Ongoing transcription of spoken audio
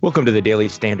Welcome to the Daily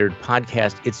Standard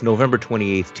podcast. It's November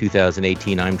 28th,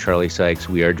 2018. I'm Charlie Sykes.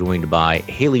 We are joined by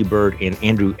Haley Bird and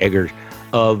Andrew Eggert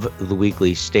of the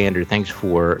Weekly Standard. Thanks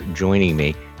for joining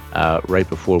me. Right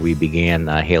before we began,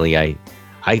 Haley,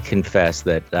 I confess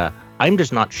that I'm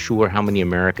just not sure how many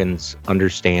Americans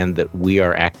understand that we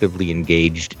are actively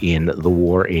engaged in the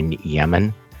war in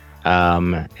Yemen.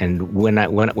 And when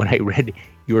I read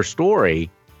your story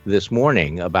this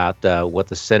morning about what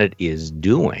the Senate is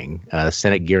doing,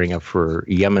 Senate gearing up for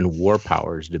Yemen war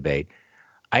powers debate,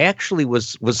 I actually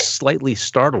was slightly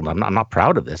startled. I'm not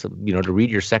proud of this, to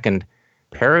read your second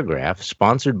paragraph,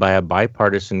 sponsored by a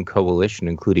bipartisan coalition,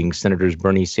 including Senators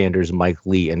Bernie Sanders, Mike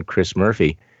Lee, and Chris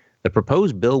Murphy. The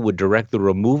proposed bill would direct the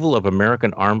removal of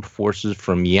American armed forces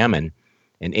from Yemen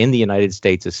and end the United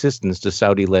States assistance to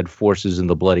Saudi-led forces in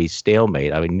the bloody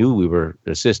stalemate. I knew we were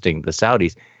assisting the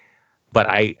Saudis, but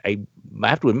I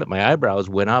have to admit my eyebrows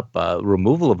went up.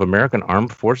 Removal of American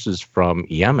armed forces from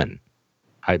Yemen.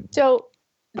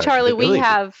 Charlie, we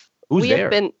have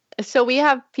there? We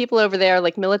have people over there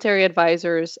like military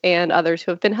advisors and others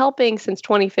who have been helping since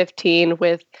 2015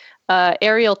 with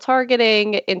aerial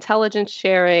targeting, intelligence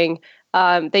sharing.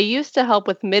 They used to help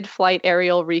with mid-flight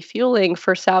aerial refueling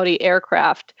for Saudi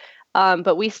aircraft,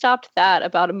 but we stopped that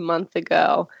about a month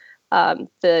ago.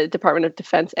 The Department of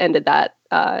Defense ended that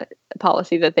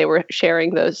policy that they were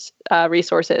sharing those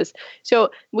resources. So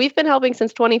we've been helping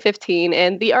since 2015.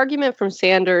 And the argument from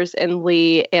Sanders and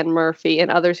Lee and Murphy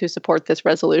and others who support this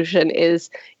resolution is,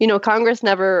 Congress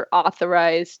never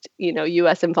authorized,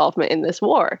 U.S. involvement in this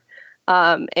war.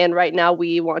 And right now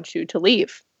we want you to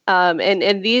leave.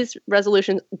 And these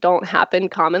resolutions don't happen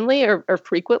commonly or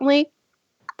frequently.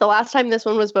 The last time this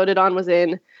one was voted on was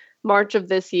in March of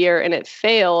this year, and it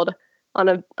failed on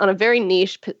a very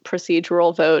niche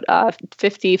procedural vote,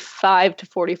 55 to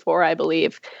 44, I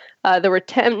believe. There were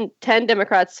 10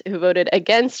 Democrats who voted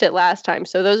against it last time.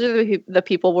 So those are the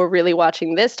people we're really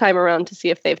watching this time around to see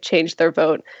if they've changed their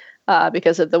vote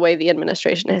because of the way the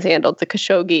administration has handled the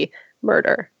Khashoggi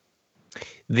murder.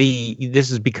 This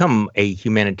has become a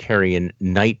humanitarian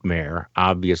nightmare,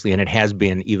 obviously, and it has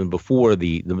been even before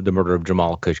the murder of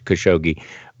Jamal Khashoggi.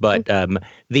 But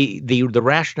the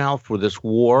rationale for this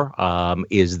war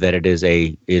is that it is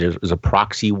a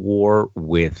proxy war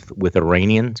with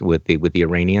Iranians, with the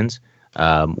Iranians.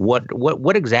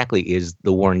 What exactly is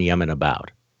the war in Yemen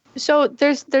about? So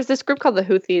there's this group called the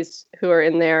Houthis who are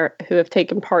in there who have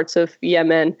taken parts of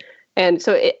Yemen, and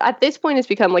so at this point it's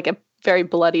become like a very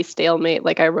bloody stalemate,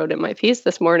 like I wrote in my piece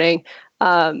this morning.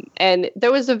 And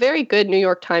there was a very good New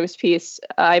York Times piece,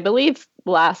 I believe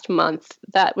last month,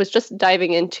 that was just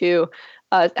diving into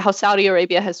how Saudi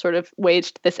Arabia has sort of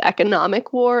waged this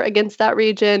economic war against that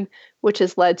region, which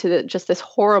has led to just this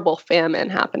horrible famine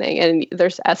happening. And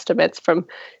there's estimates from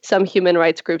some human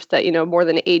rights groups that, more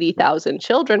than 80,000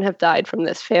 children have died from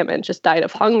this famine, just died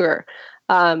of hunger.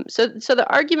 So the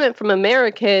argument from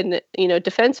American,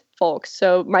 defense folks,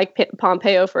 so Mike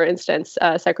Pompeo, for instance,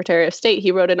 Secretary of State,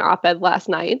 he wrote an op-ed last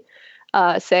night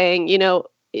saying,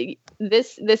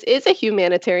 this is a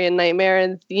humanitarian nightmare,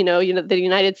 and the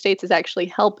United States is actually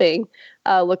helping.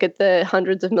 Look at the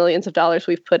hundreds of millions of dollars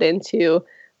we've put into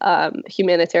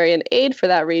humanitarian aid for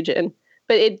that region.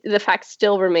 But the fact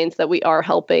still remains that we are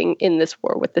helping in this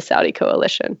war with the Saudi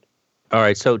coalition. All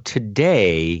right. So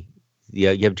today,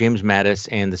 you have James Mattis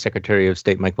and the Secretary of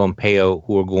State Mike Pompeo,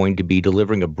 who are going to be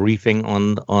delivering a briefing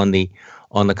on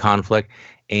the conflict.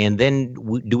 And then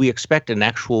do we expect an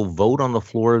actual vote on the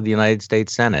floor of the United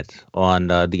States Senate on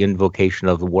the invocation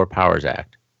of the War Powers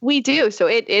Act? We do. So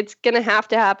it's going to have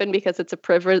to happen because it's a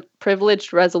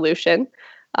privileged resolution.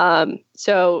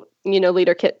 So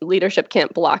leadership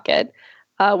can't block it.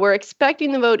 We're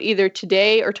expecting the vote either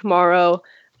today or tomorrow.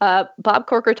 Bob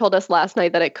Corker told us last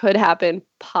night that it could happen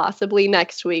possibly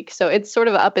next week. So it's sort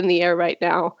of up in the air right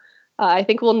now. I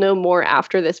think we'll know more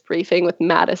after this briefing with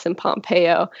Mattis and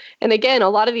Pompeo. And again,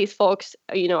 a lot of these folks,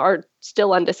 are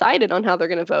still undecided on how they're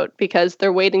going to vote because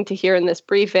they're waiting to hear in this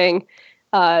briefing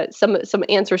some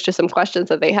answers to some questions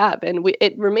that they have. And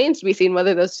it remains to be seen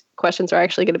whether those questions are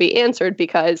actually going to be answered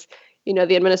because,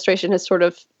 the administration has sort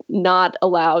of not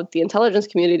allowed the intelligence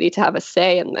community to have a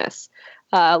say in this.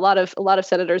 A lot of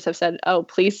senators have said, "Oh,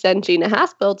 please send Gina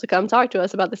Haspel to come talk to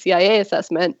us about the CIA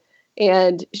assessment."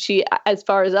 And she, as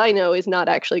far as I know, is not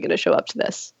actually going to show up to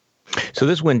this. So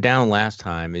this went down last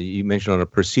time, you mentioned, on a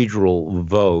procedural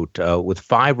vote with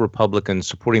 5 Republicans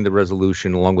supporting the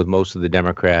resolution, along with most of the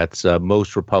Democrats.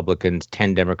 Most Republicans,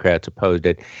 10 Democrats opposed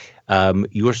it.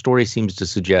 Your story seems to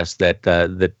suggest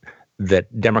that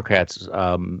that Democrats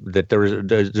that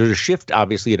there's a shift,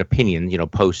 obviously, in opinion,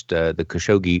 post the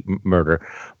Khashoggi murder,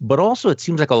 but also it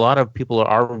seems like a lot of people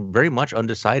are very much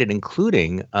undecided,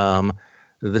 including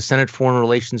the Senate Foreign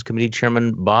Relations Committee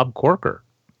Chairman Bob Corker.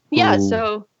 Yeah.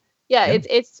 So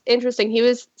it's interesting. He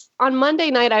was on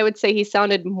Monday night. I would say he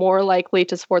sounded more likely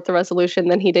to support the resolution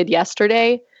than he did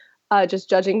yesterday, just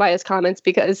judging by his comments.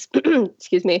 Because,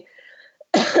 excuse me.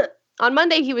 On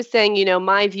Monday, he was saying,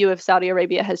 my view of Saudi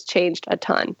Arabia has changed a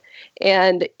ton.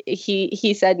 And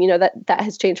he said, that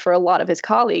has changed for a lot of his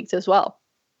colleagues as well.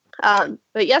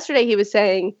 But yesterday he was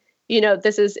saying,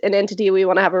 this is an entity we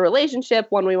want to have a relationship,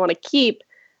 one we want to keep.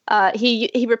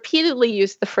 He repeatedly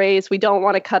used the phrase, we don't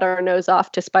want to cut our nose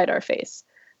off to spite our face.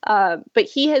 But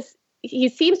he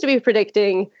seems to be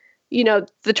predicting,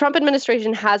 the Trump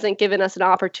administration hasn't given us an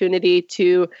opportunity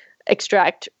to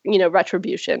extract,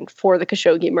 retribution for the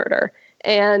Khashoggi murder.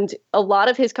 And a lot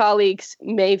of his colleagues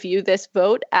may view this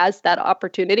vote as that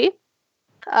opportunity.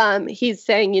 He's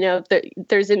saying,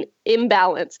 there's an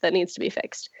imbalance that needs to be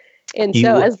fixed. And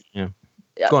go ahead. Sure.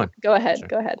 Go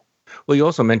ahead. Well, you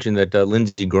also mentioned that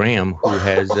Lindsey Graham, who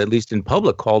has, at least in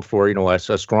public, called for, a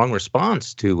strong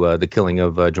response to the killing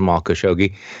of Jamal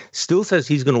Khashoggi, still says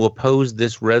he's going to oppose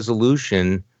this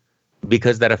resolution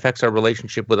because that affects our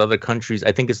relationship with other countries.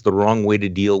 I think it's the wrong way to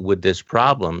deal with this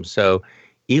problem. So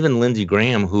even Lindsey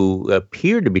Graham, who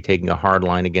appeared to be taking a hard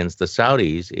line against the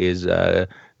Saudis, is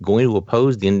going to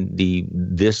oppose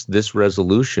this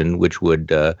resolution, which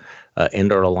would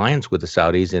end our alliance with the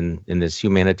Saudis in this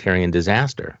humanitarian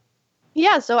disaster.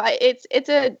 Yeah, so it's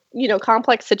a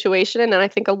complex situation, and I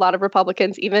think a lot of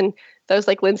Republicans, even those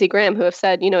like Lindsey Graham, who have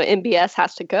said MBS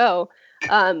has to go,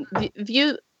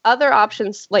 view other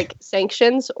options like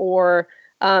sanctions or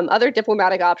other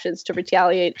diplomatic options to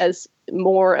retaliate as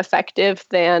more effective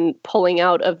than pulling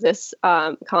out of this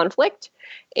conflict.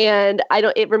 And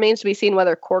it remains to be seen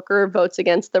whether Corker votes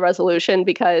against the resolution,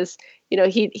 because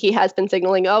he has been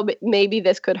signaling, but maybe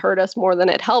this could hurt us more than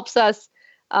it helps us.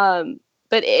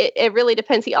 But it really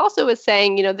depends. He also is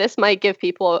saying, this might give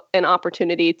people an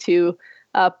opportunity to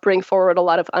bring forward a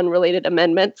lot of unrelated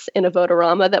amendments in a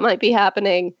vote-a-rama that might be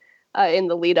happening in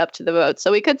the lead up to the vote.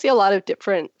 So we could see a lot of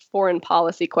different foreign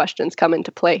policy questions come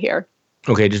into play here.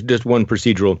 Okay, just one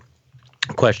procedural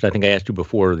question. I think I asked you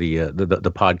before the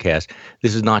podcast.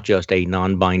 This is not just a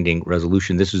non-binding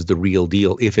resolution. This is the real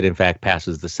deal. If it in fact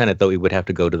passes the Senate, though, it would have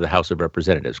to go to the House of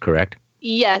Representatives, correct?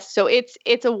 Yes. So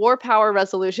it's a war power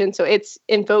resolution. So it's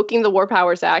invoking the War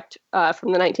Powers Act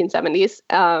from the 1970s.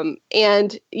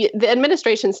 And the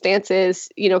administration's stance is,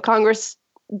 Congress,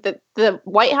 the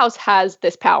White House has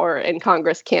this power and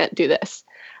Congress can't do this.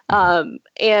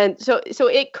 And so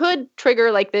it could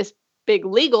trigger like this big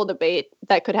legal debate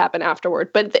that could happen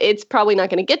afterward, but it's probably not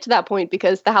going to get to that point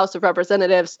because the House of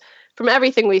Representatives, from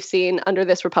everything we've seen under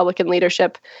this Republican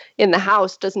leadership in the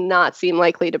House, does not seem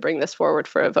likely to bring this forward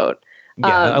for a vote.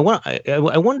 Yeah, I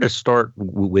wanted to start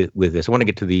with this. I want to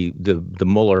get to the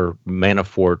Mueller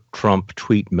Manafort Trump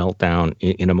tweet meltdown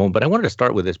in a moment, but I wanted to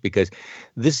start with this because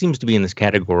this seems to be in this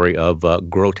category of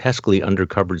grotesquely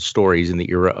undercovered stories in the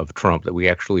era of Trump, that we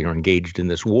actually are engaged in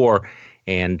this war.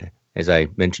 And as I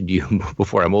mentioned to you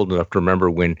before, I'm old enough to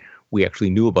remember when we actually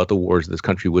knew about the wars this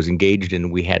country was engaged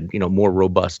in. We had more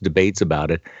robust debates about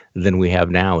it than we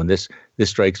have now, and this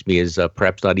strikes me as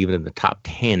perhaps not even in the top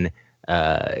 10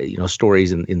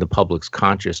 stories in the public's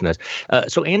consciousness.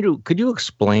 So, Andrew, could you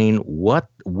explain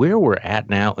where we're at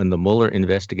now in the Mueller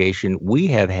investigation? We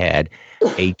have had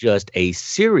just a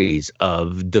series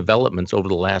of developments over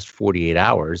the last 48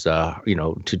 hours,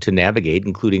 to navigate,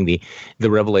 including the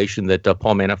revelation that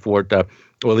Paul Manafort,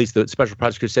 or at least the special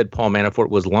prosecutor said Paul Manafort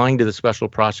was lying to the special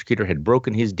prosecutor, had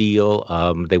broken his deal.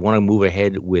 They want to move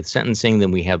ahead with sentencing.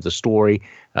 Then we have the story,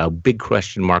 big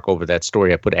question mark over that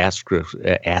story. I put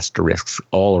asterisks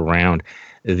all around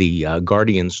the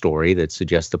Guardian story that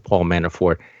suggests that Paul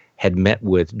Manafort had met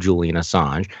with Julian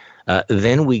Assange.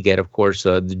 Then we get, of course,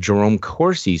 the Jerome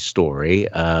Corsi story,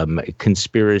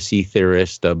 conspiracy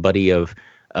theorist, a buddy of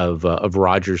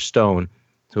Roger Stone,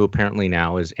 who apparently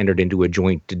now has entered into a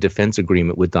joint defense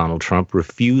agreement with Donald Trump,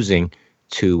 refusing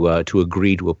to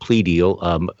agree to a plea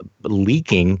deal,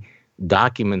 leaking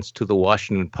documents to the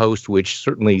Washington Post, which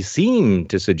certainly seem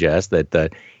to suggest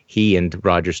that he and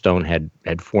Roger Stone had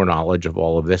foreknowledge of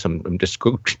all of this. I'm just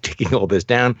taking all this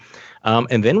down.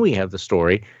 And then we have the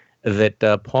story that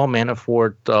Paul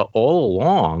Manafort, all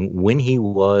along, when he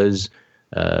was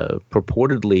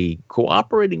purportedly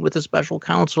cooperating with the special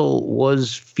counsel,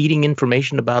 was feeding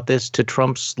information about this to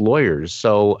Trump's lawyers.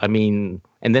 So, I mean,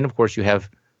 and then, of course, you have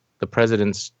the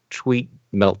president's tweet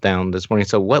meltdown this morning.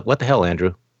 So what the hell,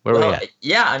 Andrew? Where are we at?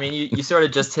 Yeah, I mean, you sort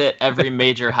of just hit every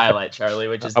major highlight, Charlie,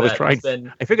 which is that it's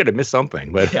been. I figured I missed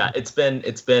something, but yeah, it's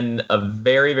been a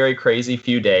very, very crazy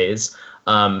few days.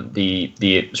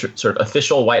 The sort of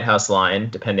official White House line,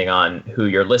 depending on who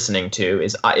you're listening to,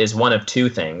 is one of two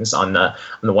things. On the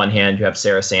one hand, you have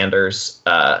Sarah Sanders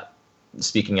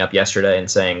speaking up yesterday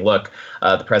and saying, look,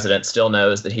 the president still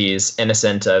knows that he's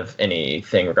innocent of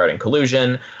anything regarding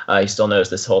collusion. He still knows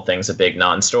this whole thing's a big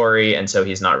non-story, and so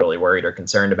he's not really worried or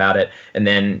concerned about it. And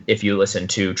then if you listen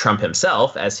to Trump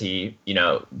himself, as he,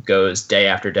 goes day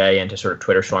after day into sort of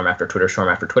Twitter storm after Twitter storm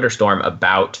after Twitter storm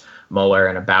about Mueller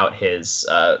and about his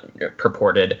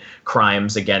purported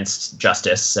crimes against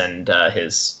justice and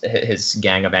his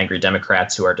gang of angry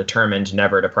Democrats who are determined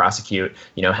never to prosecute,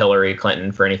 Hillary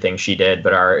Clinton for anything she did,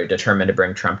 but are determined to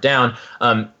bring Trump down.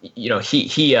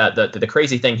 The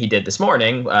crazy thing he did this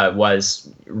morning was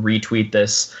retweet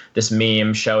this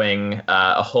meme showing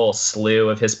a whole slew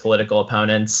of his political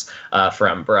opponents,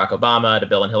 from Barack Obama to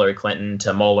Bill and Hillary Clinton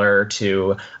to Mueller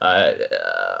to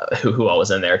who all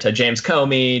was in there, to James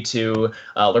Comey to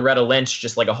Loretta Lynch,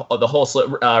 just like the whole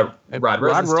Rod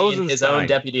Rosenstein, his own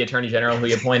deputy attorney general who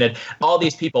he appointed, all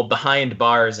these people behind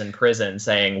bars in prison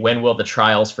saying, when will the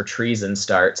trials for treason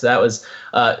start? So that was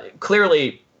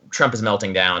clearly Trump is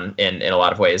melting down in a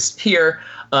lot of ways here.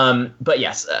 But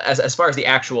yes, as far as the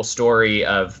actual story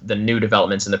of the new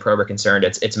developments in the probe are concerned,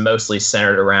 it's mostly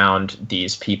centered around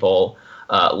these people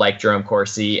like Jerome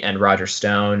Corsi and Roger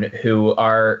Stone, who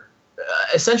are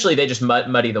essentially, they just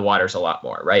muddy the waters a lot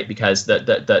more, right? Because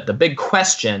the big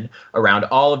question around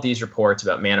all of these reports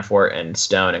about Manafort and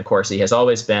Stone and Corsi has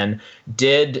always been,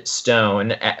 did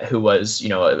Stone, who was,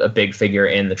 a big figure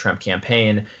in the Trump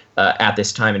campaign at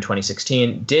this time in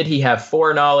 2016, did he have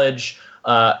foreknowledge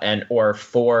was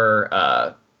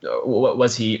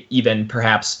he even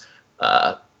perhaps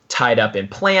tied up in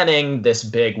planning this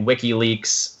big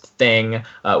WikiLeaks thing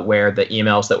where the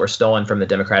emails that were stolen from the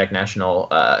Democratic National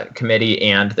Committee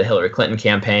and the Hillary Clinton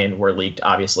campaign were leaked?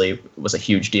 Obviously was a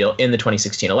huge deal in the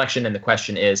 2016 election. And the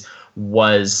question is,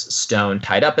 was Stone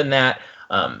tied up in that?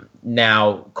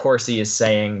 Now, Corsi is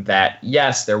saying that,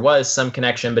 yes, there was some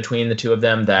connection between the two of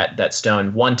them, that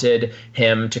Stone wanted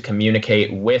him to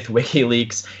communicate with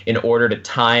WikiLeaks in order to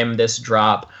time this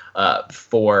drop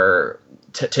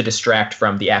to distract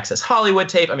from the Access Hollywood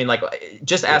tape. I mean,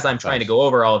 just as I'm trying to go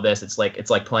over all of this, it's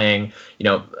like playing,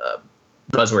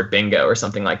 buzzword bingo or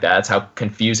something like that. That's how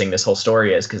confusing this whole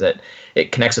story is, because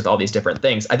it connects with all these different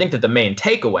things. I think that the main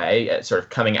takeaway, sort of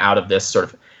coming out of this sort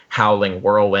of howling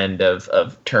whirlwind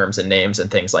of terms and names and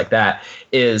things like that,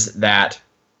 is that,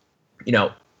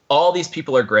 all these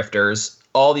people are grifters.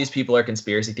 All these people are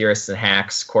conspiracy theorists and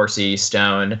hacks. Corsi,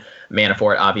 Stone,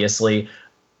 Manafort, obviously.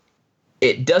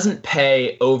 It doesn't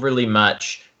pay overly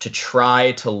much to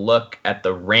try to look at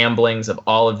the ramblings of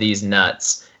all of these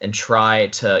nuts and try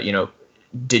to,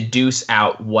 deduce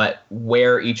out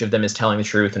where each of them is telling the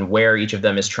truth and where each of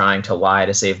them is trying to lie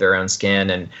to save their own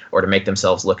skin or to make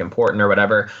themselves look important or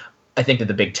whatever. I think that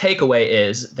the big takeaway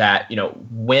is that,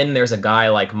 when there's a guy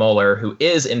like Mueller who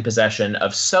is in possession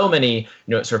of so many,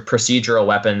 sort of procedural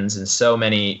weapons and so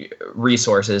many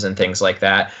resources and things like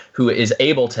that, who is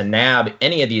able to nab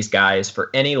any of these guys for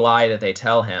any lie that they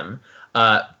tell him,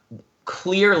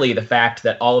 clearly the fact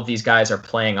that all of these guys are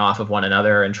playing off of one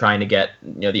another and trying to get,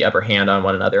 the upper hand on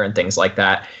one another and things like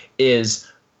that is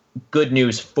good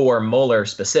news for Mueller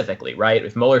specifically, right?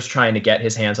 If Mueller's trying to get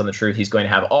his hands on the truth, he's going to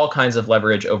have all kinds of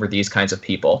leverage over these kinds of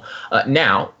people.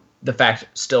 Now, the fact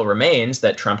still remains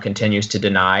that Trump continues to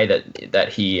deny that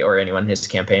he or anyone in his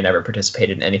campaign ever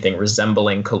participated in anything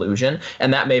resembling collusion,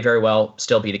 and that may very well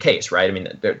still be the case, right? I mean,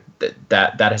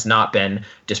 that has not been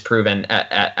disproven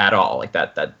at all. Like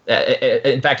that.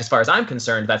 In fact, as far as I'm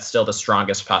concerned, that's still the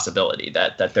strongest possibility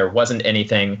that there wasn't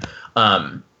anything.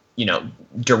 Any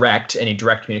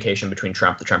direct communication between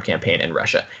Trump, the Trump campaign, and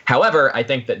Russia. However, I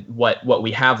think that what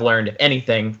we have learned, if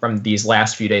anything, from these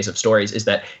last few days of stories is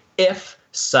that if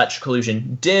such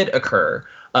collusion did occur,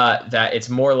 that it's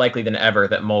more likely than ever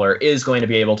that Mueller is going to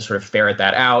be able to sort of ferret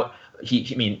that out.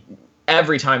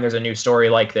 Every time there's a new story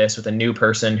like this with a new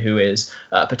person who is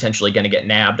potentially going to get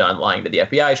nabbed on lying to the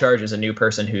FBI charges, a new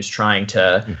person who's trying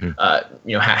to,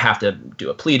 have to do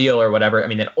a plea deal or whatever. I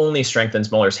mean, it only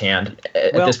strengthens Mueller's hand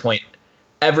at this point.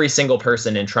 every single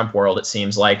person in Trump world, it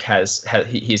seems like,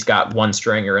 he's got one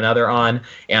string or another on,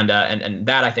 and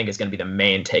that, I think, is going to be the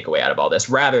main takeaway out of all this,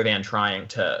 rather than trying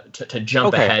to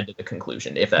jump ahead to the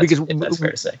conclusion, if that's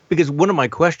fair to say. Because one of my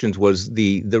questions was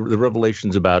the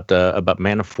revelations about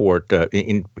Manafort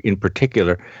in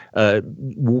particular.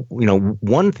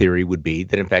 One theory would be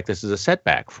that in fact this is a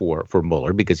setback for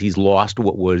Mueller, because he's lost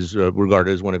what was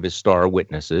regarded as one of his star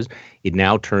witnesses. It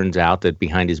now turns out that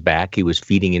behind his back he was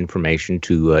feeding information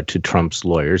to Trump's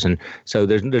lawyers, and so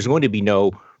there's going to be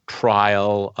no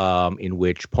trial in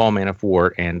which Paul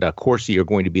Manafort and Corsi are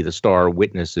going to be the star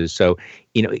witnesses. So,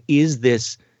 is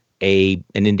this an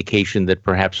indication that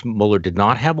perhaps Mueller did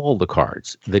not have all the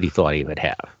cards that he thought he would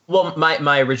have? Well,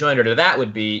 my rejoinder to that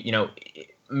would be,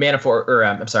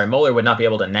 Mueller would not be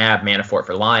able to nab Manafort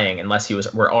for lying unless he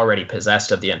were already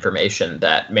possessed of the information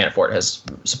that Manafort was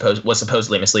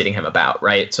supposedly misleading him about,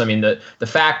 right? So, I mean, the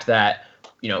fact that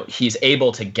he's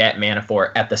able to get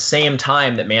Manafort at the same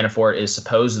time that Manafort is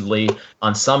supposedly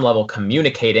on some level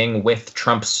communicating with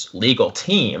Trump's legal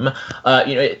team. I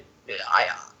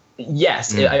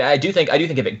do think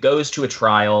if it goes to a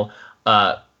trial,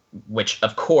 which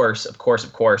of course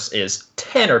is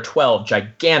 10 or 12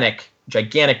 gigantic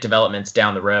developments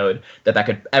down the road that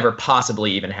could ever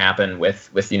possibly even happen with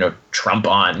Trump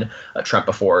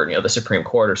before the Supreme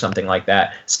Court or something like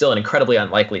that. Still an incredibly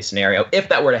unlikely scenario. If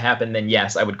that were to happen, then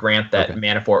yes, I would grant that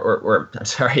Manafort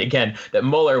that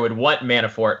Mueller would want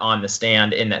Manafort on the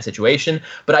stand in that situation.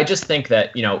 But I just think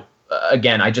that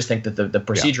I just think that the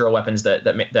procedural weapons that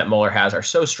Mueller has are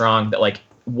so strong that, like,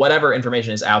 whatever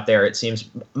information is out there, it seems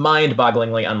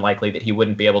mind-bogglingly unlikely that he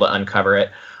wouldn't be able to uncover it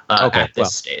at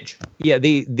this stage. Yeah,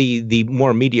 the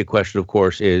more immediate question, of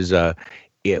course, is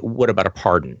what about a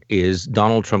pardon? Is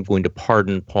Donald Trump going to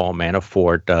pardon Paul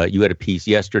Manafort? You had a piece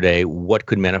yesterday. What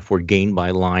could Manafort gain by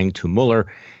lying to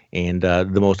Mueller? And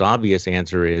the most obvious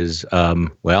answer is,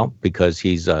 because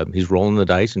he's rolling the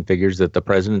dice and figures that the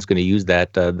president's going to use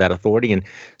that authority. And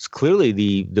clearly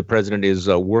the president is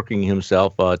working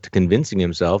himself to convincing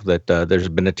himself that there's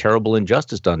been a terrible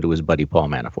injustice done to his buddy Paul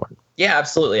Manafort. Yeah,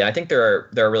 absolutely. I think there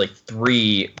are really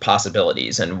three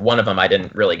possibilities, and one of them I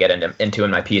didn't really get into in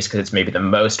my piece because it's maybe the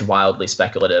most wildly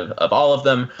speculative of all of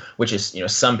them, which is,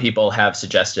 some people have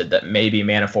suggested that maybe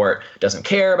Manafort doesn't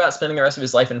care about spending the rest of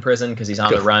his life in prison because he's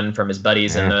on the run from his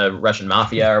buddies in the Russian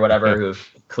mafia or whatever, who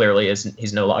clearly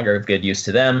he's no longer of good use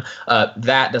to them.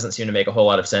 That doesn't seem to make a whole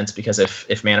lot of sense, because if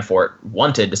Manafort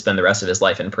wanted to spend the rest of his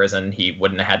life in prison, he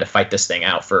wouldn't have had to fight this thing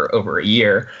out for over a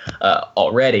year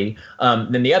already.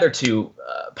 Then the other two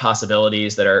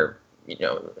possibilities that are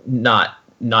not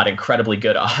incredibly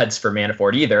good odds for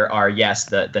Manafort either are, yes,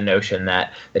 the notion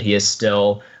that he is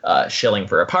still shilling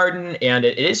for a pardon. And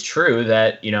it is true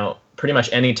that pretty much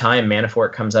any time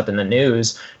Manafort comes up in the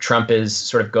news, Trump is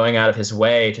sort of going out of his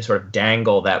way to sort of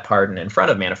dangle that pardon in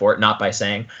front of Manafort, not by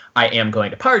saying, I am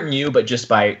going to pardon you, but just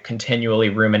by continually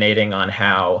ruminating on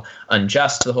how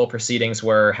unjust the whole proceedings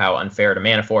were, how unfair to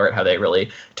Manafort, how they really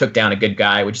took down a good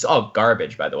guy, which is all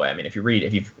garbage, by the way. I mean,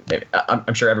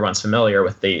 I'm sure everyone's familiar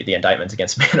with the indictments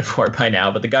against Manafort by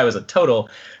now, but the guy was a total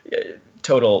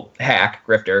hack,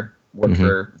 grifter, worked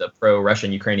for the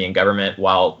pro-Russian Ukrainian government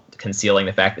while concealing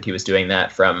the fact that he was doing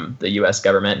that from the U.S.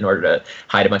 government in order to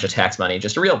hide a bunch of tax money.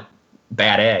 Just a real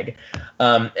bad egg.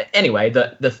 Anyway,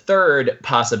 the third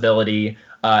possibility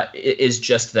is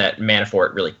just that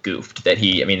Manafort really goofed. That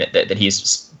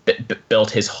he's built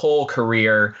his whole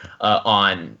career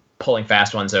on pulling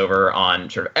fast ones over on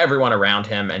sort of everyone around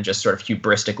him, and just sort of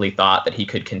hubristically thought that he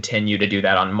could continue to do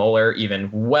that on Mueller, even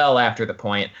well after the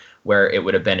point where it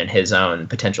would have been in his own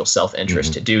potential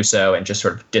self-interest to do so, and just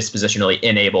sort of dispositionally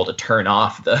unable to turn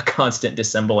off the constant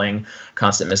dissembling,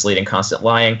 constant misleading, constant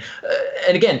lying.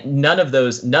 And again, none of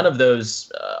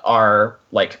those are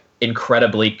like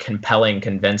incredibly compelling,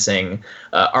 convincing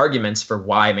arguments for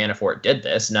why Manafort did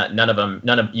this.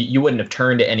 You wouldn't have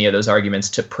turned to any of those arguments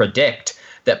to predict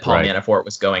that Paul Manafort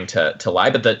was going to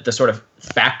lie. But the sort of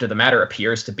fact of the matter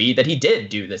appears to be that he did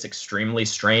do this extremely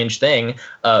strange thing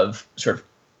of sort of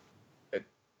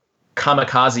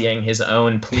kamikazeing his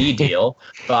own plea deal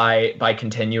by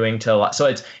continuing to lie.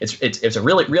 So it's a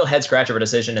really real head scratcher of a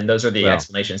decision, and those are the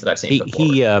explanations that I've seen before.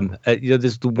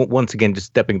 This once again, just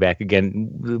stepping back again,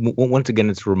 once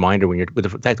again, it's a reminder with the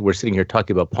fact that we're sitting here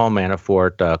talking about Paul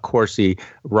Manafort, Corsi,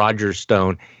 Roger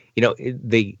Stone.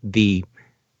 The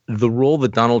the role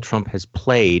that Donald Trump has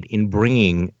played in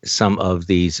bringing some of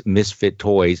these misfit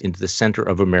toys into the center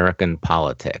of American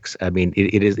politics. I mean,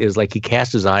 it is like he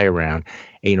cast his eye around,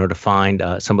 to find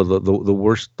some of the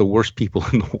worst people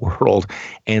in the world,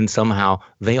 and somehow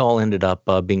they all ended up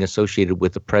being associated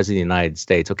with the president of the United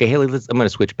States. Okay, Haley, I'm going to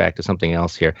switch back to something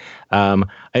else here. I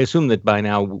assume that by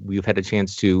now we've had a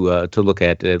chance to look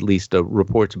at least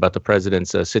reports about the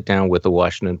president's sit down with the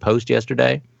Washington Post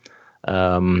yesterday.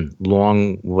 Not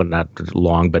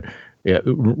long, but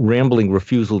rambling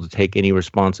refusal to take any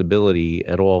responsibility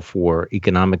at all for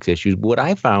economics issues. What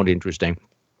I found interesting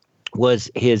was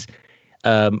his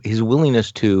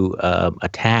willingness to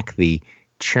attack the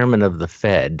chairman of the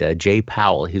Fed, Jay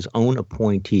Powell, his own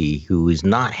appointee, who is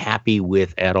not happy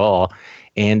with at all,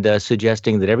 and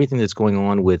suggesting that everything that's going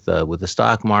on with the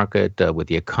stock market, with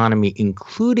the economy,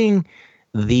 including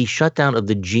the shutdown of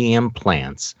the GM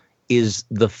plants, is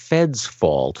the Fed's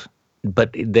fault,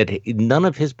 but that none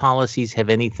of his policies have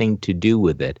anything to do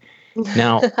with it.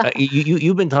 Now,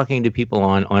 you've been talking to people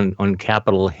on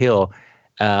Capitol Hill.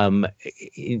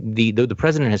 The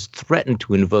president has threatened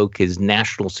to invoke his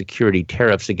national security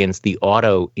tariffs against the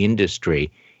auto industry.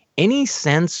 Any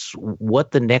sense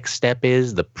what the next step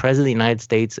is? The president of the United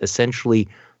States essentially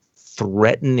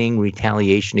threatening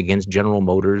retaliation against General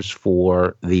Motors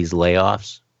for these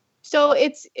layoffs? So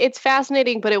it's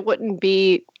fascinating, but it wouldn't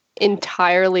be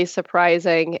entirely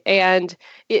surprising. And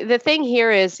the thing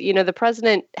here is, the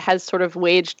president has sort of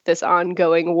waged this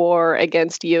ongoing war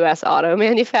against U.S. auto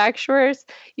manufacturers.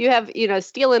 You have,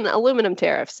 steel and aluminum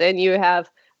tariffs, and you have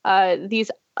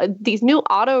these new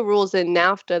auto rules in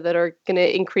NAFTA that are going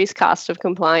to increase cost of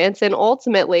compliance, and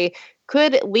ultimately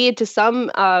could lead to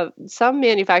some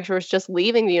manufacturers just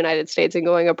leaving the United States and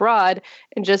going abroad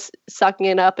and just sucking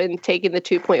it up and taking the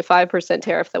 2.5%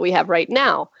 tariff that we have right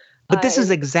now. But this is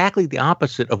exactly the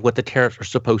opposite of what the tariffs are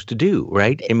supposed to do,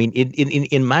 right? I mean,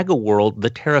 in MAGA world, the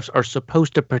tariffs are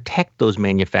supposed to protect those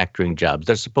manufacturing jobs.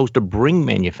 They're supposed to bring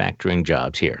manufacturing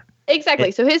jobs here.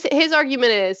 Exactly. So his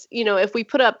argument is, if we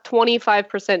put up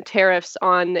 25% tariffs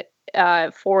on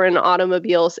foreign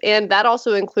automobiles, and that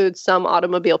also includes some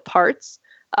automobile parts,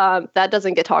 that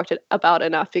doesn't get talked about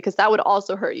enough, because that would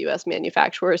also hurt U.S.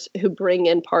 manufacturers who bring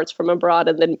in parts from abroad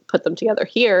and then put them together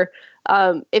here.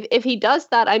 If he does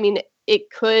that, I mean,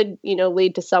 it could,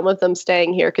 lead to some of them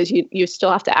staying here because you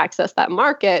still have to access that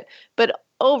market. But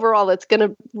overall, it's going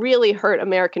to really hurt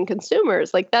American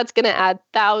consumers. Like, that's going to add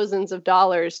thousands of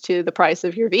dollars to the price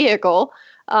of your vehicle.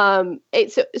 So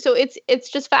it's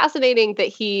just fascinating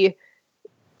that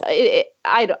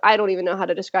I don't even know how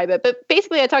to describe it. But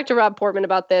basically, I talked to Rob Portman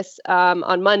about this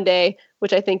on Monday,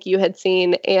 which I think you had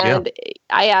seen. And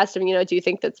I asked him, do you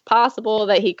think that's possible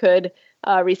that he could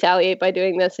retaliate by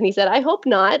doing this? And he said, I hope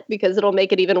not, because it'll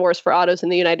make it even worse for autos in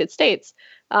the United States.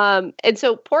 And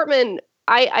so Portman,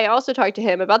 I also talked to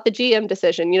him about the GM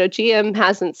decision. GM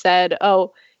hasn't said,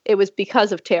 oh, it was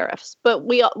because of tariffs, but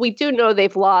we do know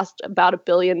they've lost about $1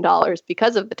 billion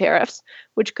because of the tariffs,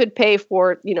 which could pay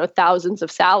for thousands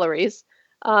of salaries.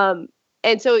 And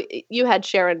so you had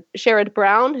Sherrod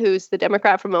Brown, who's the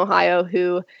Democrat from Ohio,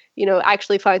 who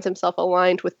actually finds himself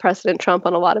aligned with President Trump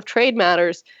on a lot of trade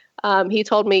matters. He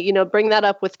told me, bring that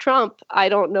up with Trump. I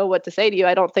don't know what to say to you.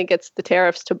 I don't think it's the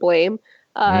tariffs to blame.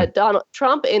 Donald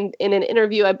Trump, in an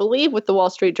interview, I believe, with the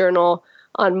Wall Street Journal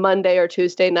on Monday or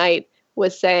Tuesday night,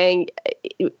 was saying,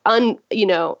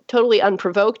 totally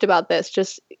unprovoked about this,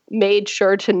 just made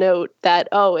sure to note that,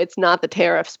 oh, it's not the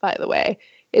tariffs, by the way.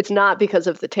 It's not because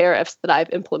of the tariffs that I've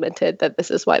implemented that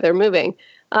this is why they're moving.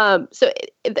 So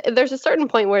there's a certain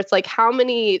point where it's like, how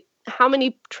many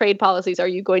trade policies are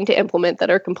you going to implement that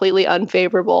are completely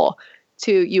unfavorable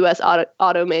to U.S.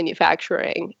 auto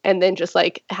manufacturing, and then just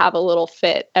like have a little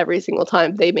fit every single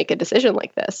time they make a decision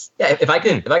like this? Yeah, if I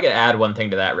could add one thing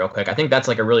to that real quick, I think that's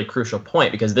like a really crucial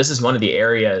point, because this is one of the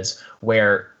areas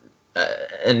where,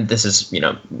 and this is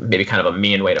maybe kind of a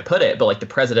mean way to put it, but like the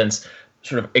president's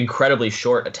sort of incredibly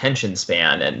short attention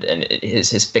span and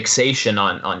his fixation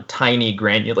on tiny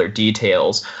granular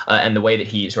details, and the way that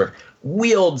he sort of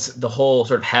wields the whole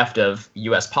sort of heft of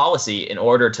U.S. policy in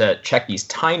order to check these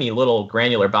tiny little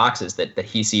granular boxes that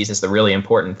he sees as the really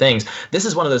important things. This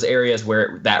is one of those areas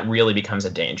where that really becomes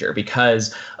a danger,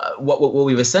 because what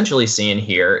we've essentially seen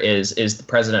here is the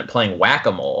president playing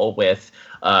whack-a-mole with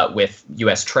with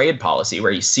U.S. trade policy,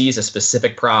 where he sees a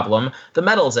specific problem. The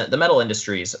metal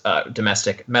industries,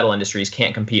 domestic metal industries,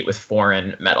 can't compete with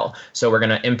foreign metal. So we're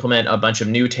going to implement a bunch of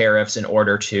new tariffs in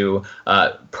order to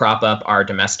prop up our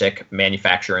domestic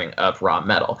manufacturing of raw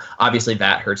metal. Obviously,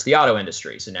 that hurts the auto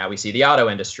industry. So now we see the auto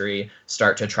industry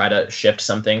start to try to shift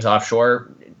some things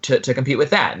offshore to compete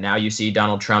with that. Now you see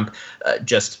Donald Trump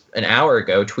just an hour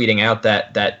ago tweeting out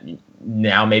that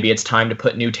now maybe it's time to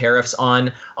put new tariffs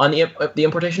on the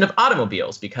importation of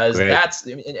automobiles, because that's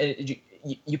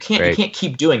you can't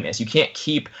keep doing this. You can't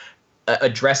keep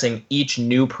addressing each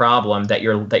new problem that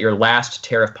your last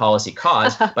tariff policy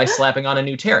caused by slapping on a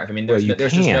new tariff. I mean, there's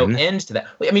just no end to that.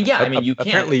 I mean, you can.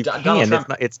 Apparently, Donald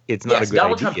Trump, it's not a good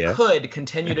Donald idea. Trump could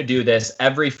continue to do this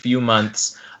every few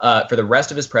months for the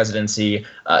rest of his presidency,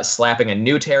 slapping a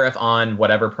new tariff on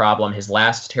whatever problem his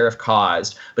last tariff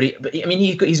caused. But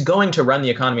he's going to run the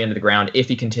economy into the ground if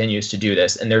he continues to do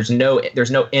this. And there's no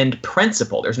end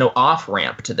principle. There's no off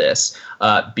ramp to this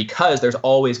because there's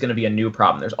always going to be a new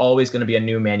problem. There's always going to be a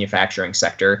new manufacturing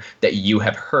sector that you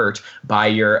have hurt by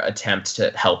your attempt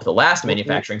to help the last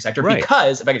manufacturing sector. Right.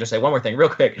 Because, if I could just say one more thing real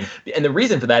quick, and the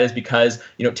reason for that is because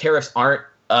tariffs aren't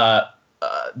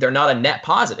they're not a net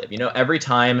positive. Every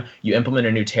time you implement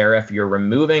a new tariff, you're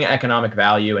removing economic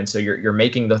value, and so you're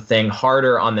making the thing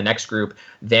harder on the next group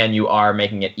than you are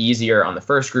making it easier on the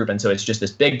first group, and so it's just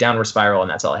this big downward spiral, and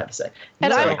that's all I have to say.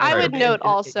 And I would note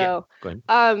also,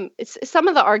 it's some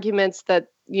of the arguments that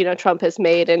Trump has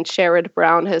made and Sherrod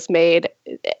Brown has made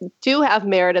do have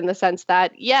merit in the sense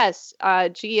that yes,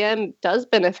 GM does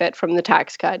benefit from the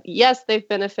tax cut. Yes, they've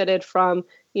benefited from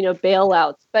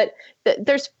bailouts, but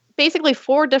there's basically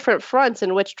 4 different fronts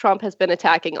in which Trump has been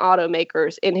attacking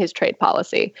automakers in his trade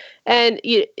policy.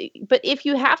 But if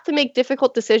you have to make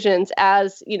difficult decisions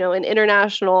as, an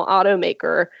international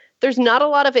automaker, there's not a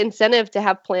lot of incentive to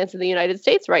have plants in the United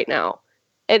States right now.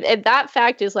 And that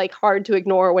fact is hard to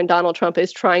ignore when Donald Trump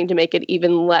is trying to make it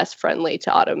even less friendly to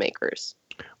automakers.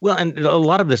 Well, and a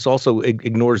lot of this also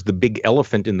ignores the big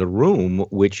elephant in the room,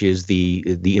 which is the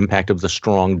impact of the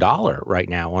strong dollar right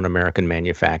now on American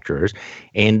manufacturers.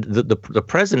 And the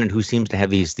president, who seems to have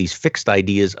these fixed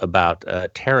ideas about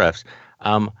tariffs,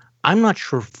 I'm not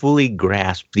sure fully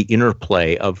grasp the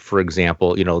interplay of, for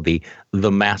example, the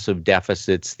massive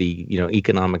deficits, the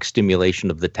economic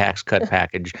stimulation of the tax cut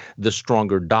package, the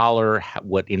stronger dollar,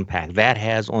 what impact that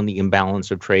has on the imbalance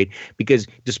of trade. Because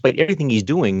despite everything he's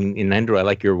doing, and Andrew, I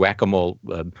like your whack-a-mole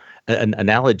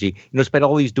analogy, despite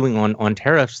all he's doing on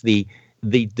tariffs, the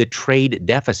trade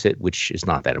deficit, which is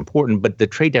not that important, but the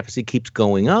trade deficit keeps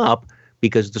going up,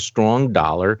 because the strong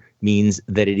dollar means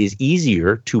that it is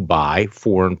easier to buy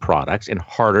foreign products and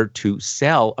harder to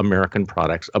sell American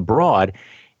products abroad.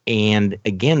 And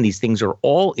again, these things are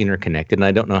all interconnected, and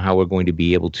I don't know how we're going to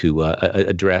be able to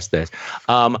address this.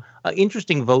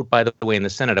 Interesting vote, by the way, in the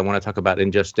Senate. I want to talk about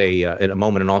in just in a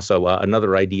moment, and also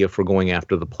another idea for going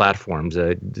after the platforms.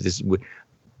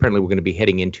 Apparently, we're going to be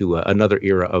heading into another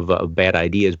era of bad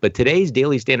ideas. But today's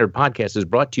Daily Standard podcast is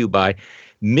brought to you by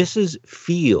Mrs.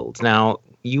 Fields. Now,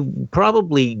 you've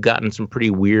probably gotten some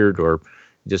pretty weird or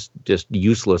just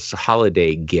useless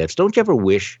holiday gifts. Don't you ever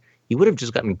wish you would have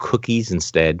just gotten cookies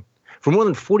instead? For more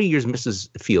than 40 years, Mrs.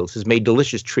 Fields has made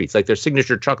delicious treats like their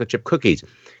signature chocolate chip cookies,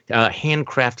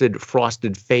 handcrafted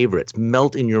frosted favorites,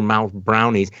 melt-in-your-mouth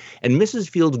brownies, and Mrs.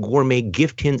 Fields gourmet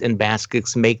gift tins and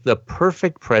baskets make the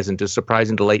perfect present to surprise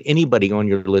and delight anybody on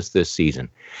your list this season.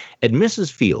 At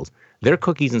Mrs. Fields, their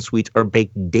cookies and sweets are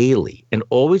baked daily and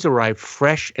always arrive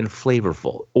fresh and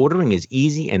flavorful. Ordering is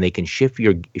easy, and they can ship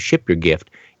your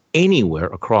gift anywhere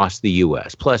across the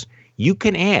U.S. Plus, you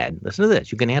can add, listen to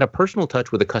this, you can add a personal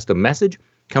touch with a custom message,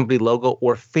 company logo,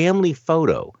 or family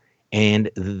photo,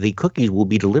 and the cookies will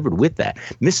be delivered with that.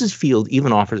 Mrs. Field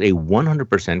even offers a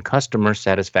 100% customer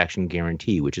satisfaction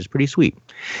guarantee, which is pretty sweet.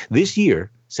 This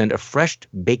year, send a fresh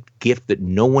baked gift that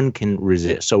no one can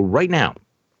resist. So right now,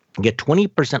 get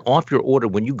 20% off your order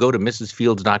when you go to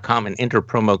mrsfields.com and enter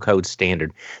promo code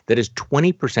STANDARD. That is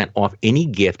 20% off any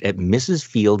gift at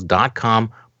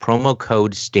mrsfields.com, promo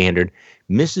code STANDARD.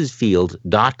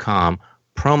 mrsfields.com,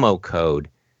 promo code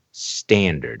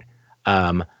STANDARD.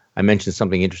 I mentioned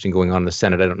something interesting going on in the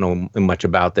Senate. I don't know much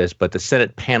about this, but the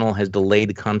Senate panel has delayed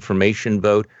the confirmation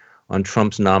vote on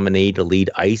Trump's nominee to lead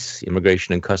ICE,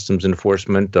 Immigration and Customs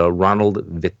Enforcement, Ronald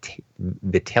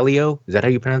Vitello. Is that how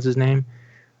you pronounce his name?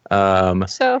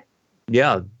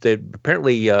 Yeah, they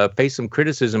apparently faced some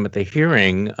criticism at the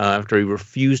hearing after he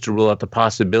refused to rule out the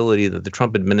possibility that the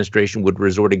Trump administration would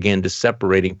resort again to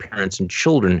separating parents and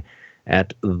children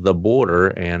at the border.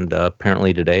 And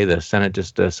apparently today the Senate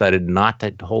just decided not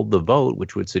to hold the vote,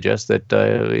 which would suggest that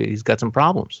he's got some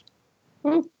problems.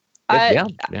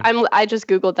 I just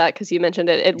Googled that because you mentioned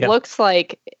it. It looks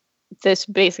like this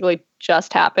basically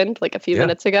just happened like a few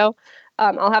minutes ago.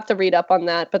 I'll have to read up on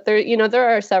that. But there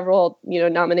are several,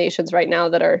 nominations right now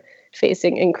that are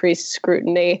facing increased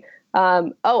scrutiny.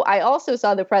 I also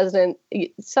saw the president,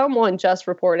 someone just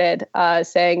reported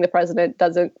saying the president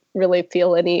doesn't really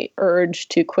feel any urge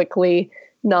to quickly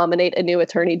nominate a new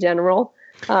attorney general.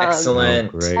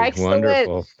 Excellent. Great. Excellent.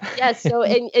 Wonderful. Yes. So,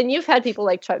 and you've had people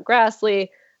like Chuck Grassley,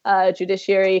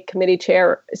 Judiciary Committee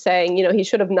Chair, saying, he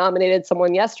should have nominated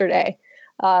someone yesterday.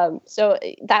 So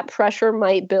that pressure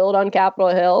might build on Capitol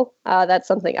Hill. That's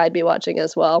something I'd be watching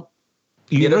as well.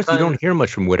 You don't hear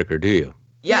much from Whitaker, do you?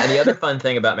 Yeah, and the other fun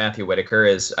thing about Matthew Whitaker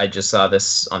is I just saw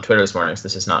this on Twitter this morning, so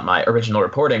this is not my original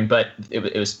reporting, but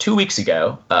it was 2 weeks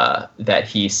ago that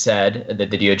he said that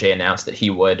the DOJ announced that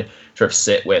he would sort of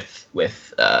sit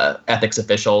with ethics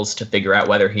officials to figure out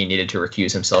whether he needed to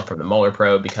recuse himself from the Mueller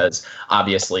probe, because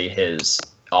obviously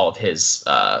all of his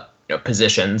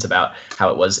positions about how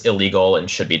it was illegal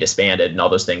and should be disbanded and all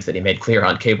those things that he made clear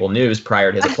on cable news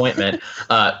prior to his appointment,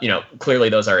 clearly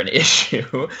those are an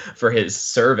issue for his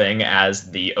serving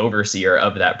as the overseer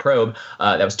of that probe.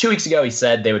 That was 2 weeks ago. He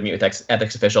said they would meet with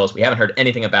ethics officials. We haven't heard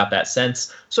anything about that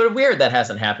since. Sort of weird that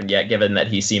hasn't happened yet, given that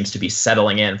he seems to be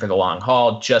settling in for the long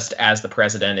haul, just as the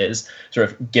president is sort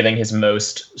of giving his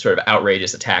most sort of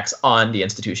outrageous attacks on the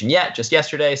institution. Yet, just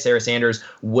yesterday, Sarah Sanders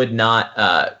would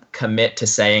not commit to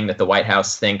saying that the White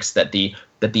House thinks that the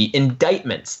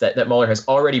indictments that Mueller has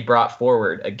already brought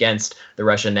forward against the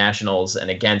Russian nationals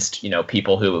and against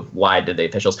people who lied to the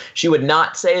officials, she would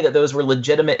not say that those were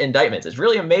legitimate indictments. It's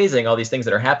really amazing, all these things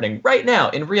that are happening right now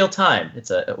in real time.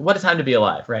 It's what a time to be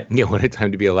alive, right? Yeah, what a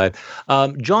time to be alive.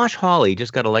 Josh Hawley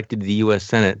just got elected to the U.S.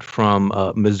 Senate from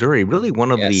Missouri. Really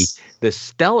one of the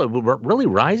stellar, really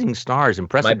rising stars.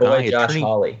 Impressive guy. My boy, guy, Josh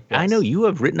Hawley. Yes. I know you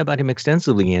have written about him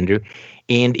extensively, Andrew.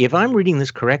 And if I'm reading this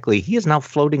correctly, he is now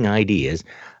floating ideas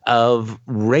of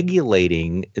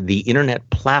regulating the internet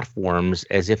platforms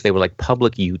as if they were like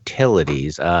public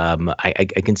utilities. I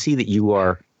can see that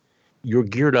you're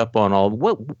geared up on all.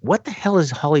 What the hell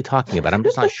is Hawley talking about? I'm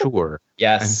just not sure.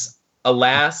 Yes.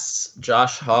 Alas,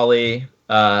 Josh Hawley,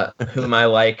 whom I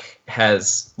like,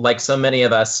 has, like so many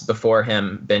of us before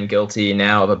him, been guilty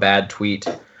now of a bad tweet.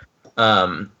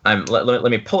 Let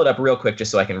me pull it up real quick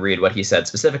just so I can read what he said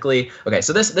specifically. Okay,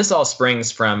 so this all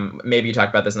springs from, maybe you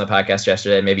talked about this in the podcast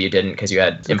yesterday, maybe you didn't because you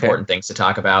had important things to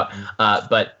talk about.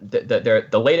 But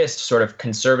the latest sort of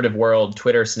conservative world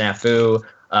Twitter snafu,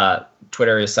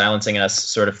 Twitter is silencing us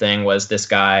sort of thing, was this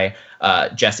guy,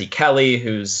 Jesse Kelly,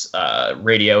 who's a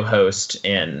radio host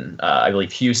in, I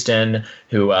believe, Houston,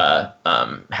 who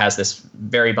has this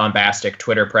very bombastic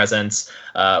Twitter presence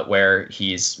where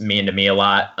he's mean to me a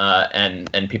lot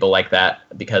and people like that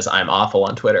because I'm awful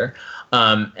on Twitter.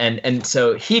 And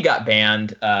so he got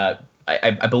banned,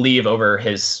 I believe, over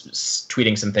his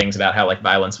tweeting some things about how like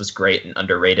violence was great and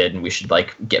underrated and we should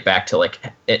like get back to like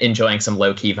enjoying some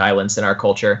low key violence in our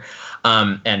culture.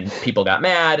 And people got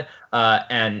mad,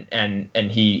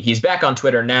 and he's back on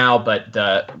Twitter now. But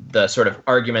the sort of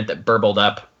argument that burbled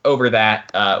up over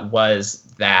that was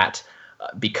that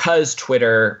because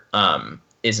Twitter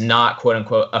is not, quote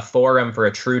unquote, a forum for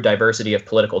a true diversity of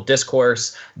political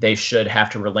discourse, they should have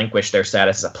to relinquish their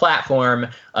status as a platform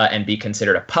and be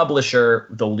considered a publisher,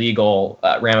 the legal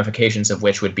ramifications of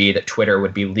which would be that Twitter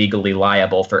would be legally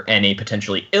liable for any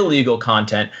potentially illegal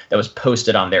content that was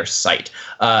posted on their site,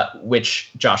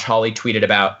 which Josh Hawley tweeted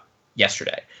about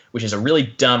yesterday, which is a really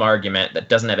dumb argument that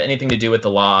doesn't have anything to do with the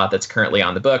law that's currently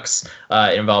on the books.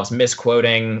 It involves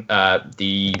misquoting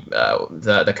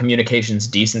the Communications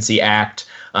Decency Act,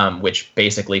 which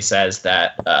basically says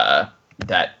that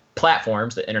that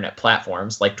platforms, the internet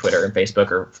platforms like Twitter and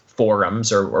Facebook or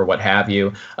forums or what have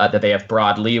you, that they have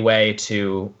broad leeway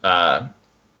to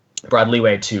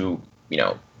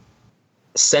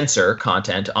censor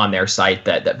content on their site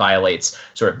that violates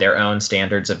sort of their own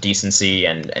standards of decency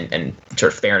and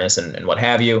sort of fairness and what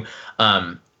have you.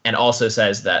 And also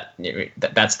says that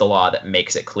that's the law that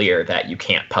makes it clear that you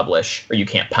can't publish or you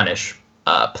can't punish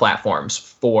platforms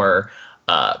for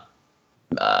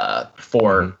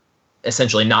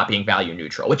essentially not being value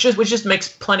neutral, which just makes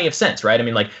plenty of sense, right? I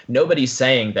mean, like nobody's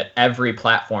saying that every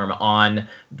platform on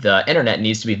the internet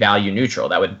needs to be value neutral.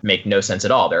 That would make no sense at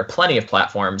all. There are plenty of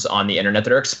platforms on the internet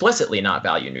that are explicitly not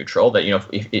value neutral. That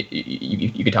if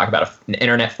you could talk about an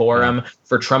internet forum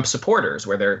for Trump supporters,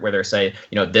 where they're say,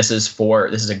 this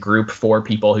is a group for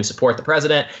people who support the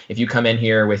president. If you come in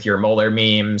here with your Mueller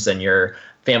memes and your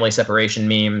family separation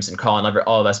memes and calling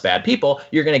all of us bad people,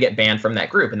 you're going to get banned from that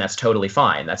group, and that's totally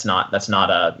fine. That's not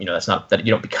that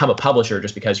you don't become a publisher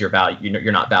just because you're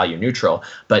not value neutral.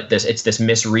 But it's this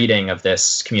misreading of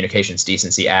this Communications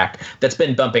Decency Act that's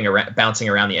been bouncing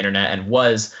around the internet and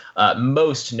was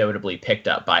most notably picked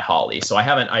up by Hawley. So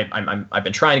I've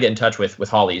been trying to get in touch with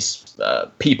Hawley's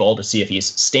people to see if he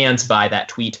stands by that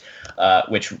tweet,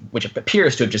 which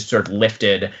appears to have just sort of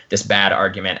lifted this bad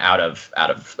argument out of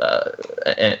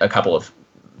a couple of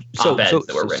op-eds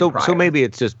that were written prior. So maybe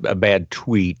it's just a bad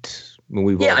tweet.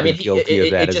 We've all been guilty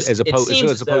of that, as opposed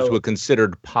to a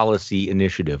considered policy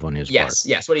initiative on his part.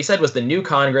 Yes. What he said was the new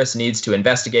Congress needs to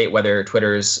investigate whether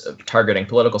Twitter's targeting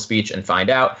political speech and find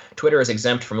out. Twitter is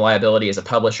exempt from liability as a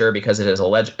publisher because it is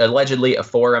allegedly a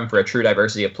forum for a true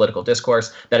diversity of political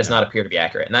discourse. That does not appear to be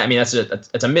accurate. And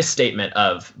that's a misstatement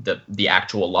of the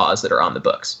actual laws that are on the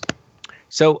books.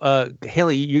 So,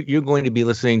 Haley, you're going to be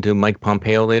listening to Mike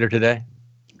Pompeo later today?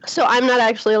 So I'm not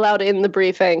actually allowed in the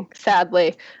briefing,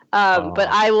 sadly. But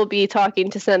I will be talking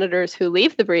to senators who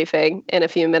leave the briefing in a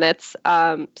few minutes.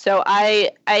 So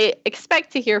I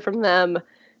expect to hear from them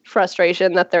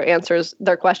frustration that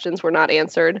their questions were not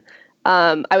answered.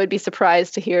 I would be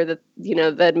surprised to hear that,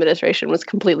 the administration was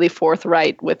completely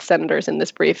forthright with senators in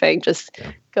this briefing, just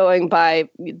going by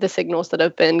the signals that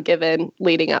have been given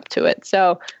leading up to it.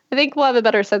 So I think we'll have a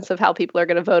better sense of how people are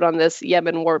going to vote on this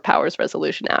Yemen War Powers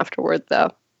resolution afterward, though.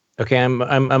 Okay, I'm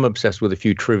obsessed with a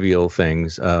few trivial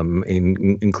things,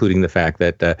 including the fact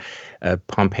that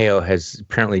Pompeo has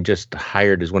apparently just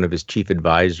hired as one of his chief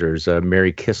advisors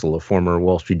Mary Kissel, a former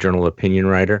Wall Street Journal opinion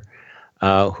writer,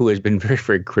 who has been very,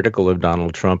 very critical of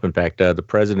Donald Trump. In fact, the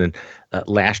president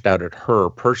lashed out at her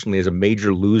personally as a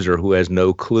major loser who has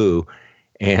no clue.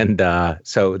 And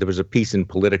so there was a piece in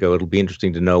Politico. It'll be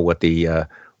interesting to know what the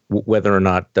whether or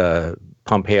not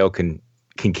Pompeo can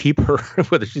keep her,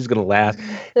 whether she's going to last.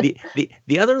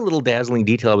 The other little dazzling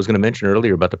detail I was going to mention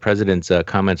earlier about the president's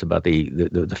comments about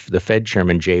the Fed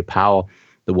chairman, Jay Powell,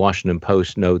 the Washington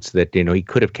Post notes that, he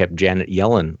could have kept Janet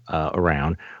Yellen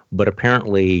around, but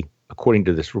apparently, according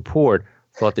to this report,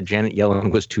 thought that Janet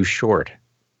Yellen was too short.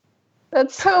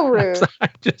 That's so rude.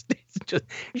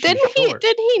 Didn't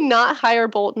he not hire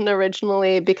Bolton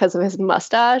originally because of his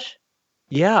mustache?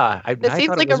 Yeah. It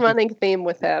seems like a running theme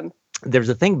with him. There's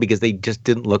a thing because they just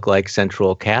didn't look like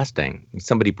central casting.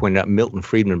 Somebody pointed out Milton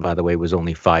Friedman, by the way, was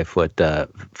only 5 foot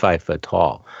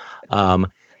tall. And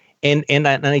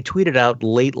I tweeted out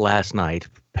late last night,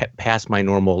 past my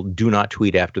normal do not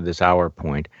tweet after this hour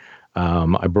point.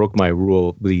 I broke my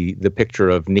rule. The picture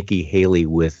of Nikki Haley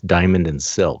with Diamond and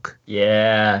Silk.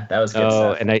 Yeah, that was good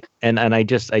stuff. And I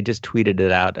just tweeted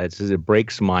it out. It says it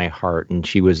breaks my heart. And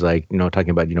she was like,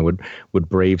 talking about what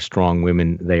brave, strong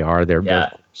women they are. They're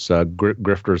both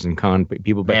grifters and con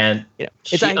people. But man,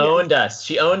 she owned us.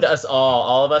 She owned us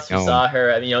all of us who saw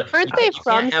her. Aren't they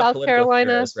from South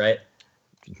Carolina? Heroes, right?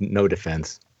 No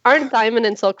defense. Aren't Diamond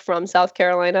and Silk from South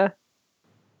Carolina?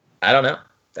 I don't know.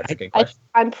 That's a good question.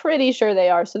 I'm pretty sure they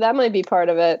are, so that might be part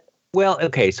of it. Well,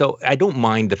 okay, so I don't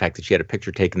mind the fact that she had a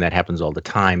picture taken. That happens all the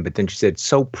time. But then she said,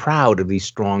 so proud of these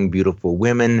strong, beautiful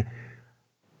women.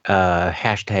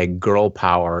 Hashtag girl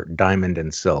power, Diamond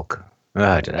and Silk.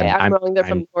 I'm wrong. They're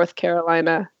from North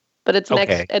Carolina, but it's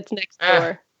next. It's next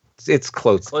door. It's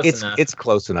close. It's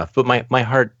close enough. But my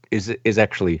heart is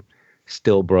actually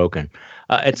still broken.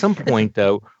 At some point,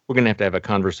 though, we're going to have a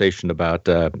conversation about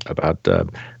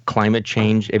climate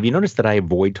change. Have you noticed that I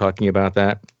avoid talking about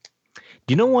that?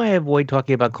 Do you know why I avoid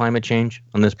talking about climate change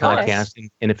on this podcast?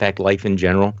 And in fact, life in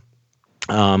general.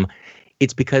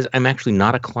 It's because I'm actually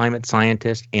not a climate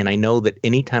scientist, and I know that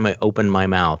anytime I open my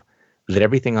mouth, that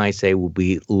everything I say will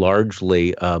be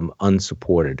largely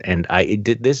unsupported. And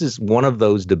this is one of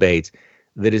those debates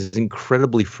that is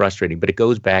incredibly frustrating, but it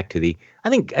goes back to I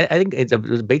think it's a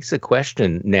basic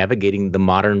question navigating the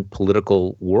modern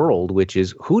political world, which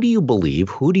is who do you believe?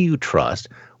 Who do you trust?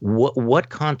 What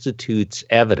constitutes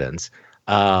evidence?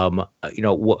 Are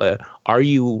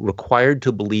you required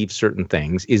to believe certain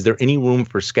things? Is there any room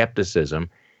for skepticism?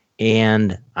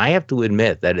 And I have to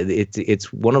admit that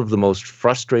it's one of the most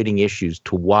frustrating issues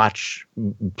to watch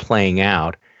playing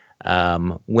out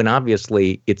when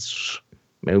obviously it's,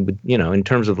 in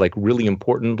terms of like really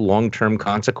important long-term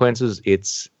consequences,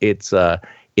 it's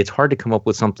hard to come up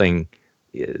with something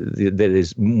that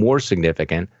is more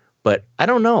significant. But I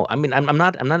don't know. I mean, I'm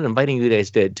not inviting you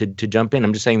guys to jump in.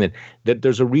 I'm just saying that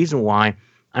there's a reason why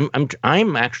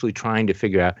I'm actually trying to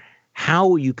figure out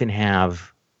how you can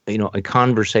have a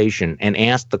conversation and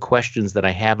ask the questions that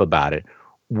I have about it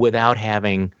without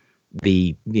having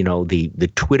the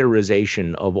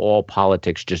Twitterization of all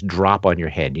politics just drop on your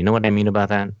head. You know what I mean about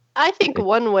that? I think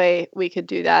one way we could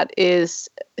do that is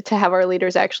to have our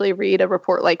leaders actually read a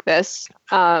report like this.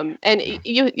 And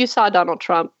you saw Donald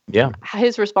Trump. Yeah.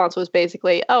 His response was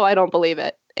basically, "Oh, I don't believe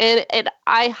it." And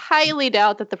I highly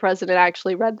doubt that the president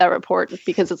actually read that report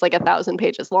because it's like 1,000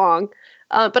 pages long.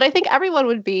 But I think everyone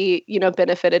would be,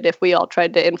 benefited if we all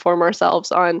tried to inform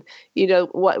ourselves on,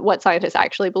 what scientists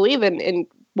actually believe in and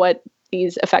what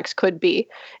these effects could be.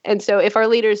 And so if our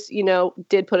leaders,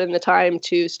 did put in the time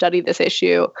to study this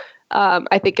issue,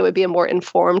 I think it would be a more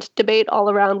informed debate all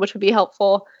around, which would be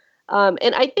helpful.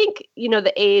 And I think,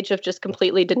 the age of just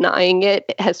completely denying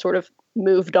it has sort of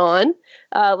moved on.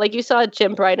 Like you saw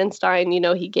Jim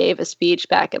Bridenstine, he gave a speech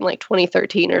back in like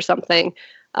 2013 or something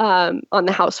on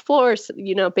the House floor,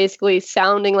 basically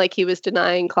sounding like he was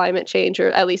denying climate change,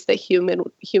 or at least that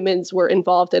humans were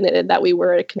involved in it and that we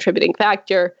were a contributing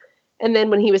factor. And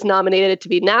then when he was nominated to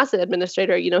be NASA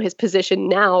administrator, his position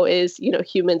now is,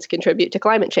 humans contribute to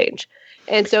climate change.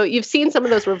 And so you've seen some of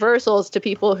those reversals to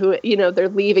people who, they're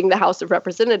leaving the House of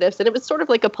Representatives, and it was sort of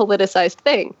like a politicized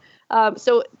thing.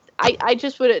 So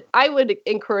I would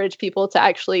encourage people to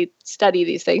actually study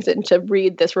these things and to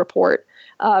read this report,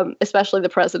 especially the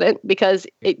president, because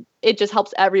it just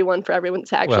helps everyone to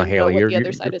actually know what the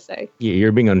other side is saying.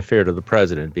 You're being unfair to the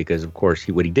president because, of course,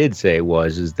 what he did say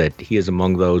is that he is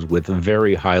among those with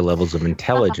very high levels of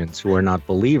intelligence who are not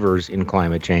believers in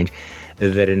climate change,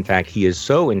 that, in fact, he is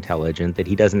so intelligent that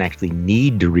he doesn't actually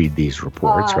need to read these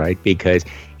reports, right? Because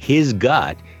his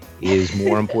gut is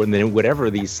more important than whatever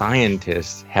these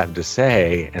scientists have to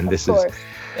say. And this is...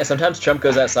 Yeah, sometimes Trump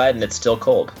goes outside and it's still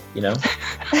cold,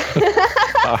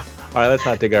 All right, let's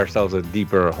not dig ourselves a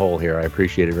deeper hole here. I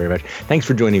appreciate it very much. Thanks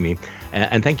for joining me.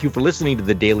 And thank you for listening to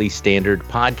the Daily Standard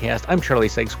podcast. I'm Charlie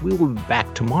Sykes. We will be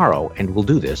back tomorrow, and we'll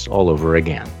do this all over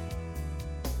again.